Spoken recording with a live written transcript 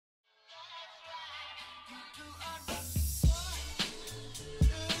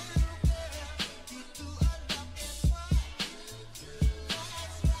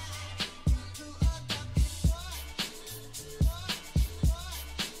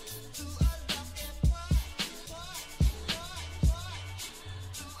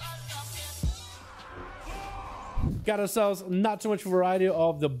Got ourselves not too much variety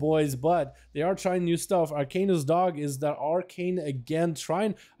of the boys, but they are trying new stuff. Arcane's dog is that Arcane again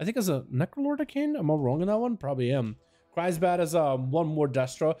trying, I think as a Necrolord Arcane? Am I wrong on that one? Probably am. Cries bad as one more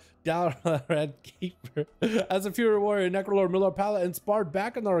Destro. Dalaran Keeper as a Fury Warrior, Necrolord, Miller Palette, inspired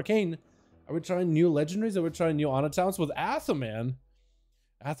back on the Arcane. Are we trying new legendaries? Are we trying new honor towns with Athaman?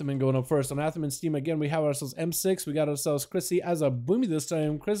 Athaman going up first. On Athaman's team again, we have ourselves M6. We got ourselves Chrissy as a Boomy this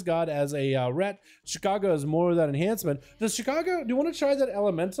time. Chris God as a Ret. Chicago is more of that enhancement. Does Chicago, do you want to try that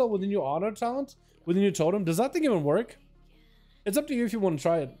Elemental with the new honor talent? With the new totem? Does that thing even work? It's up to you if you want to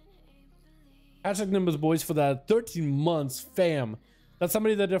try it. Hashtag Nimbus boys for that 13 months fam. That's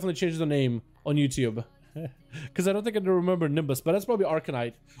somebody that definitely changed the name on YouTube. Because I don't think I do remember Nimbus, but that's probably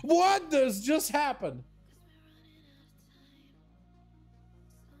Arcanite. What does just happen?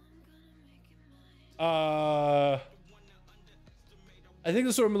 I think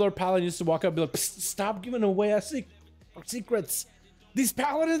the sort of Miller Paladin used to walk up and be like, stop giving away our secrets. These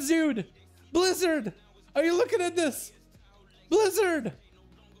paladins, dude. Blizzard, are you looking at this? Blizzard.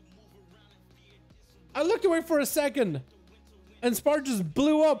 I looked away for a second and Spark just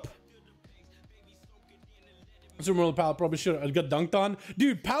blew up. Miller Paladin probably should have got dunked on.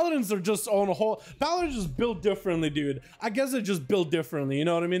 Dude, paladins are just on a whole, paladins just built differently, dude. I guess they're just built differently, you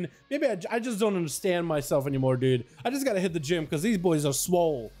know what I mean? Maybe I just don't understand myself anymore, dude. I just gotta hit the gym because these boys are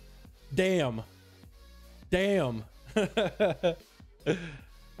swole. Damn. Damn.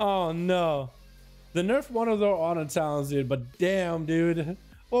 Oh no. They nerfed one of their honor talents, dude, but damn, dude.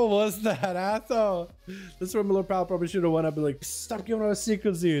 What was that, Atho? This is where Miller Paladin probably should have went up and like, stop giving our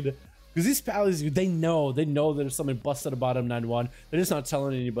secrets, dude. Because these pals, they know there's something busted about him 9-1. They're just not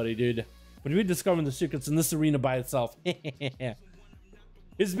telling anybody, dude. But we're discovering the secrets in this arena by itself.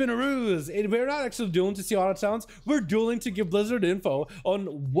 It's been a ruse. We're not actually dueling to see auto towns. We're dueling to give Blizzard info on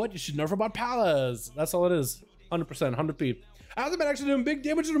what you should know about Palas. That's all it is. 100%, 100p. Hasn't been actually doing big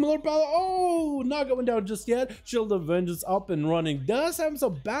damage to the Miller Pala. Oh, not going down just yet. Shield of Vengeance up and running. Does have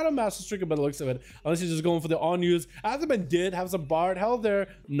some Battle Master streaking by the looks of it. Unless he's just going for the on-use. Hasn't did have some Bard held there.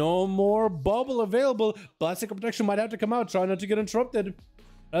 No more bubble available. Blastic Protection might have to come out. Try not to get interrupted.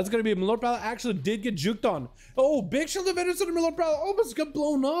 That's going to be Miller Pala actually did get juked on. Oh, big Shield of Vengeance to the Miller Pala. Almost got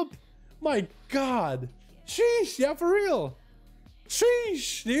blown up. My God. Sheesh. Yeah, for real.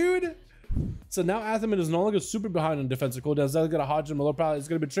 Sheesh, dude. So now Athaman is no longer super behind on defensive cooldowns. That's gonna hodge him. Miller Pala is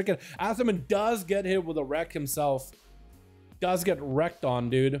gonna be tricky. Athaman does get hit with a wreck himself. Does get wrecked on,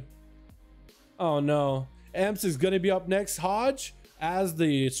 dude. Oh no. Amps is gonna be up next. Hodge, as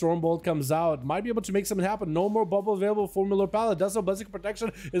the Stormbolt comes out, might be able to make something happen. No more bubble available for Miller Pala. Does have Blessing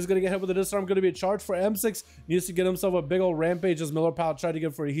Protection. Is gonna get hit with a disarm. Gonna be a charge for M6. Needs to get himself a big old rampage as Miller Pala tried to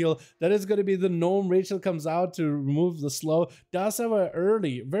get for a heal. That is gonna be the Gnome. Rachel comes out to remove the slow. Does have an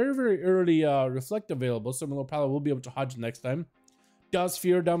early, very early reflect available, so Miller Pala will be able to hodge next time. Does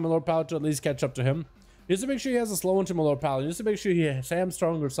fear down Miller Pala to at least catch up to him. Needs to make sure he has a slow into Miller Pala. Needs to make sure he has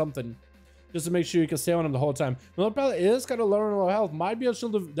hamstrung or something, just to make sure you can stay on him the whole time. Miller Pala is kind of low on low health. Might be a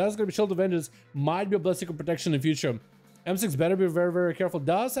shield of, that's going to be Shield of Vengeance. Might be a Blessing of Protection in the future. M6 better be very careful.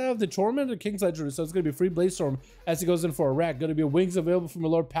 Does have the Torment and King's Legendary, so it's going to be free Blaze Storm as he goes in for a rack. Going to be wings available for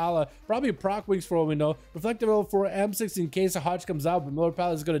Miller Pala. Probably a proc wings for all we know. Reflect available for M6 in case a Hodge comes out, but Miller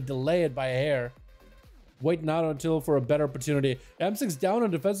Pala is going to delay it by a hair. Waiting out until for a better opportunity. M6 down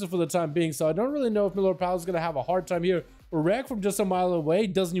on defensive for the time being, so I don't really know if Miller Pala is going to have a hard time here. A rack from just a mile away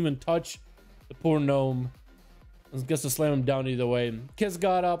doesn't even touch the poor gnome. I guess to slam him down either way. Kiss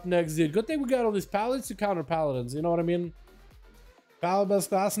got up next, dude. Good thing we got all these paladins to counter paladins. You know what I mean? Paladin best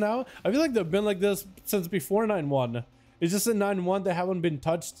class now. I feel like they've been like this since before 9-1. It's just in 9-1 they haven't been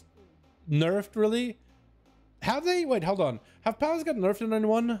touched, nerfed really. Have they? Wait, hold on. Have paladins got nerfed in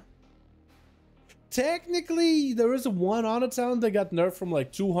 9-1? Technically, there is one honor talent that got nerfed from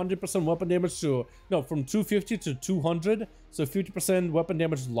like 200% weapon damage to, no, from 250 to 200. So 50% weapon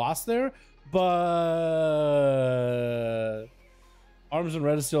damage lost there. But Arms and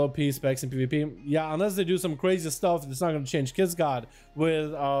Red is still OP specs in PvP. Yeah, unless they do some crazy stuff, it's not going to change. Kiss God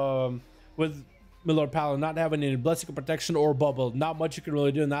with Miller Pala not having any Blessing of Protection or Bubble. Not much you can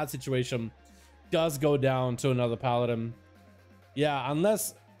really do in that situation. Does go down to another Paladin. Yeah,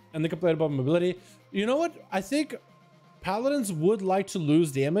 unless, and they complain about mobility. You know what? I think Paladins would like to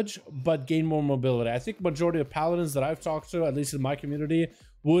lose damage, but gain more mobility. I think majority of Paladins that I've talked to, at least in my community,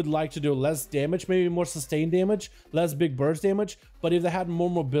 would like to do less damage, maybe more sustained damage, less big burst damage. But if they had more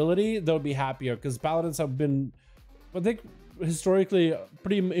mobility, they would be happier, because Paladins have been, I think, historically a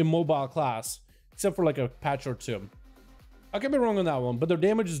pretty immobile class, except for like a patch or two. I could be wrong on that one, but their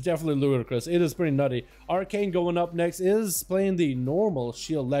damage is definitely ludicrous. It is pretty nutty. Arcane going up next is playing the normal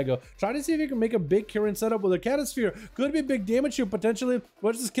shield Lego. Try to see if you can make a big Kirin setup with a Catasphere. Could be big damage shield potentially.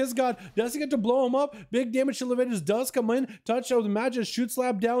 What's this Kiss God? Does he get to blow him up? Big damage shield Avengers does come in. Touch of the magic, shoot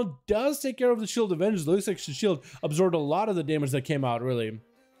slap down. Does take care of the shield Avengers. Looks like the shield absorbed a lot of the damage that came out, really.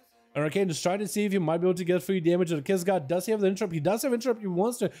 And Arcane just trying to see if he might be able to get free damage. And Kiss God, does he have the interrupt? He does have interrupt. He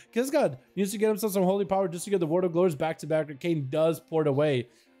wants to. Kiss God needs to get himself some holy power just to get the Word of Glories back to back. Arcane does pour it away,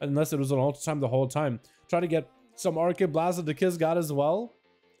 unless it was an ultra time the whole time. Try to get some Arcane Blast of the Kiss God as well.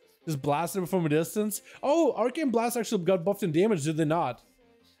 Just blast him from a distance. Oh, Arcane Blast actually got buffed in damage, did they not?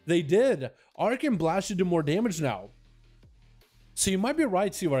 They did. Arcane Blast should do more damage now. So you might be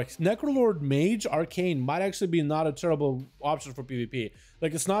right, Seavark. Necrolord Mage Arcane might actually be not a terrible option for PvP.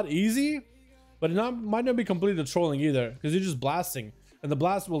 Like, it's not easy, but it might not be completely trolling either, because you're just blasting, and the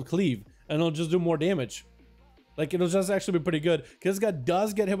blast will cleave, and it'll just do more damage. Like, it'll just actually be pretty good. This guy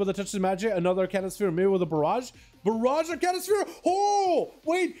does get hit with a touch of magic, another Catasphere, maybe with a barrage. Barrage or Catasphere? Oh,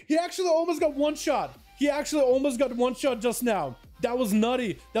 wait, he actually almost got one shot. He actually almost got one shot just now. That was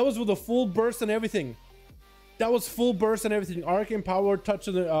nutty. That was with a full burst and everything. That was full burst and everything. Arcane power, touch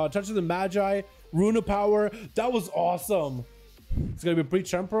of the Magi, Runa power. That was awesome. It's gonna be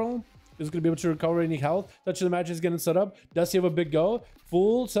pre-temporal. He's gonna be able to recover any health. Touch of the Magi is getting set up. Does he have a big go?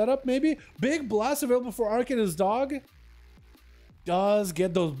 Full setup, maybe. Big blast available for Arcane, his dog. Does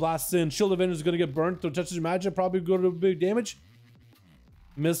get those blasts in. Shield Avenger is gonna get burnt. So touch of the Magi probably go to big damage.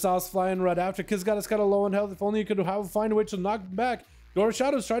 Missiles flying right after. Kiss got us kind of low on health. If only you could find a way to knock him back. Door of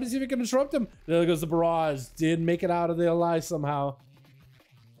Shadows, try to see if he can disrupt him. There goes the barrage. Did make it out of there alive somehow.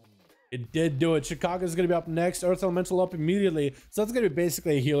 It did do it. Chicago's going to be up next. Earth Elemental up immediately. So that's going to be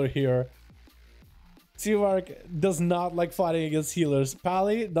basically a healer here. Seavark does not like fighting against healers.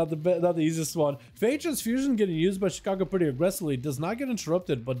 Pally, not the easiest one. Fate Transfusion getting used by Chicago pretty aggressively. Does not get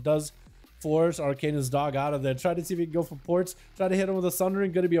interrupted, but does force Arcane's dog out of there. Try to see if he can go for ports. Try to hit him with a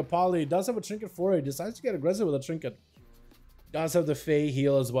Sundering. Going to be a Poly. Does have a Trinket for it. Decides to get aggressive with a Trinket. Does have the Fey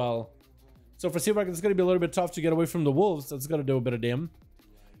heal as well. So for Seavark, it's going to be a little bit tough to get away from the wolves. That's going to do a bit of damage.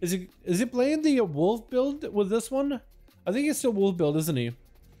 Is he playing the wolf build with this one? I think he's still wolf build, isn't he?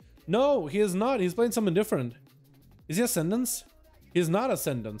 No, he is not. He's playing something different. Is he Ascendance? He's not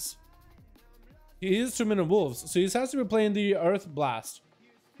Ascendance. He is 2-minute wolves. So he has to be playing the Earth Blast.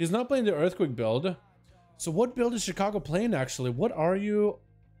 He's not playing the Earthquake build. So what build is Chicago playing actually? What are you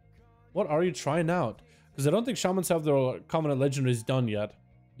trying out? Because I don't think Shamans have their Covenant Legendaries done yet.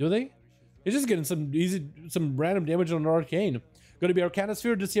 Do they? He's just getting some random damage on Arcane. Going to be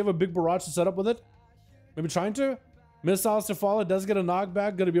Arcanosphere. Does he have a big barrage to set up with it? Maybe trying to? Missiles to fall. It does get a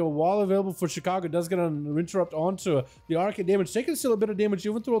knockback. Going to be a wall available for Chicago. Does get an interrupt onto the Arcane damage. Taking still a bit of damage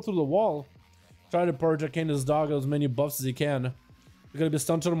even through the wall. Trying to purge Arcane's dog as many buffs as he can. He's going to be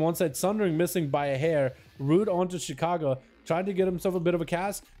stunned on one side. Sundering missing by a hair. Root onto Chicago. Trying to get himself a bit of a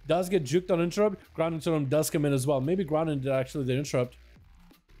cast. Does get juked on interrupt. Grounding to him does come in as well. Maybe grounding did actually the interrupt.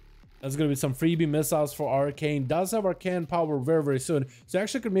 There's going to be some freebie missiles for Arcane. Does have Arcane power very, very soon. So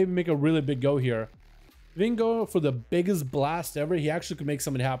actually could maybe make a really big go here. If he can go for the biggest blast ever, he actually could make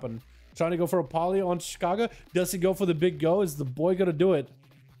something happen. Trying to go for a Poly on Chicago. Does he go for the big go? Is the boy going to do it?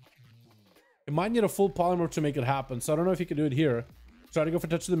 It might need a full Polymer to make it happen. So I don't know if he can do it here. Try to go for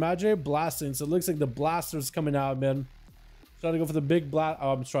Touch of the Magi. Blasting. So it looks like the blaster's coming out, man. Trying to go for the big blast.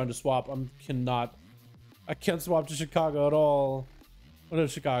 Oh, I'm trying to swap. I can't swap to Chicago at all. What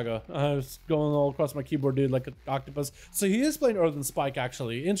is Chicago? I was going all across my keyboard, dude, like an octopus. So he is playing Earthen Spike,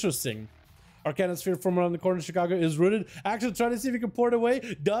 actually. Interesting. Arcanosphere from around the corner. Chicago is rooted. Actually, trying to see if he can pour it away.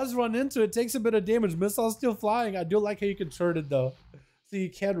 Does run into it. Takes a bit of damage. Missile still flying. I do like how you can turn it, though. So you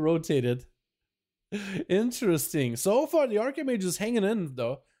can't rotate it. Interesting. So far, the Arcane Mage is hanging in,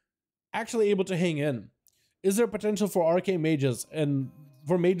 though. Actually able to hang in. Is there potential for Arcane Mages and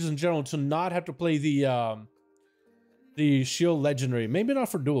for mages in general to not have to play the Shield Legendary? Maybe not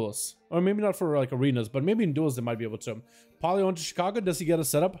for duels, or maybe not for like arenas, but maybe in duels they might be able to. Poly on to Chicago. Does he get a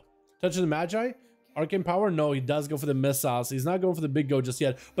setup? Touch of the Magi. Arcane power? No, he does go for the missiles. He's not going for the big go just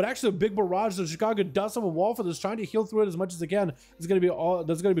yet. But actually, a big barrage. So Chicago does have a wall for this, trying to heal through it as much as they can. It's gonna be all.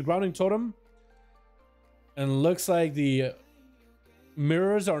 There's gonna be grounding totem, and looks like the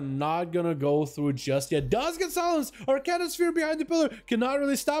mirrors are not gonna go through just yet. Does get silenced. Arcanosphere behind the pillar. Cannot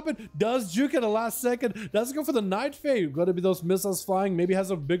really stop it. Does juke at the last second. Does go for the Night Fae. Gonna be those missiles flying. Maybe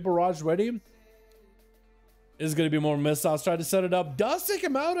has a big barrage ready. Is gonna be more missiles. Try to set it up. Does take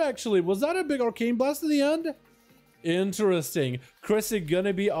him out actually. Was that a big Arcane Blast at the end? Interesting. Chrissy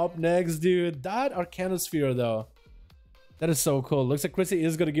gonna be up next, dude. That Arcanosphere though. That is so cool. Looks like Chrissy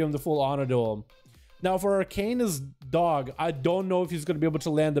is gonna give him the full honor duel. Now for Arcane's dog, I don't know if he's going to be able to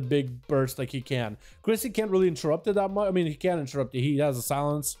land a big burst like he can. Chrissy can't really interrupt it that much. I mean, he can interrupt it. He has a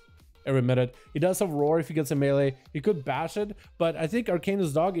silence every minute. He does have roar if he gets a melee. He could bash it, but I think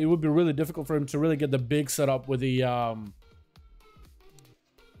Arcane's dog, it would be really difficult for him to really get the big setup with the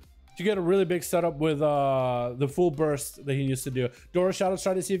to get a really big setup with the full burst that he used to do. Dora Shadow's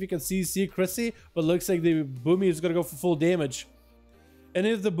trying to see if he can CC Chrissy, but looks like the Boomy is gonna go for full damage. And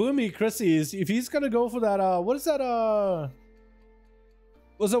if the Boomy Chrissy is, if he's gonna go for that what is that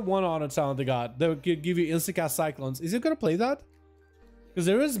what's that one honor talent they got that would give you instant cast cyclones? Is he gonna play that? Because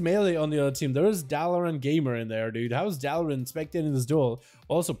there is melee on the other team. There is Dalaran Gamer in there, dude. How is Dalaran spectating this duel,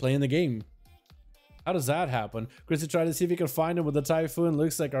 also playing the game? How does that happen? Chrissy tried to see if he can find him with the Typhoon.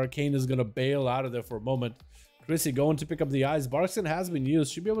 Looks like Arcane is gonna bail out of there for a moment. Chrissy going to pick up the eyes. Barkskin has been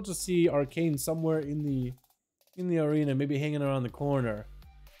used. Should be able to see Arcane somewhere in the arena, maybe hanging around the corner.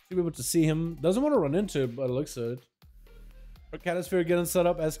 Should be able to see him. Doesn't want to run into it, but it looks it. Catasphere getting set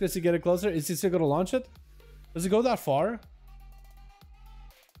up as Chrissy getting closer. Is he still gonna launch it? Does it go that far?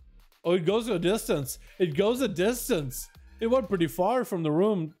 Oh, it goes a distance. It goes a distance. It went pretty far from the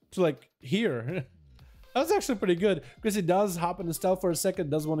room to like here. That was actually pretty good. Chrissy does hop into stealth for a second.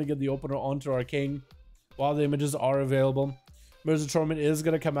 Does want to get the opener onto Arcane while the images are available. Mirrors of Torment is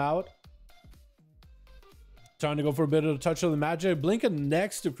going to come out. Trying to go for a bit of a touch of the magic. Blinking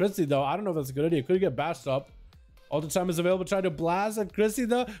next to Chrissy though. I don't know if that's a good idea. Could get bashed up. All the time is available. Try to blast at Chrissy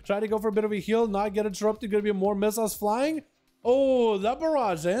though. Try to go for a bit of a heal. Not get interrupted. Going to be more missiles flying. Oh, that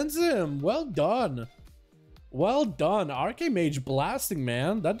barrage ends him. Well done. Well done. Archmage blasting,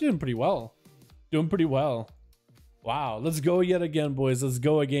 man. That's doing pretty well. Doing pretty well. Wow. Let's go yet again, boys. Let's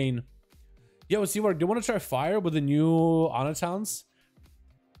go again. Yo, Seawork, do you want to try fire with the new Honor Towns?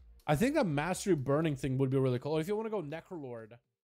 I think that Mastery Burning thing would be really cool. Or if you want to go Necrolord.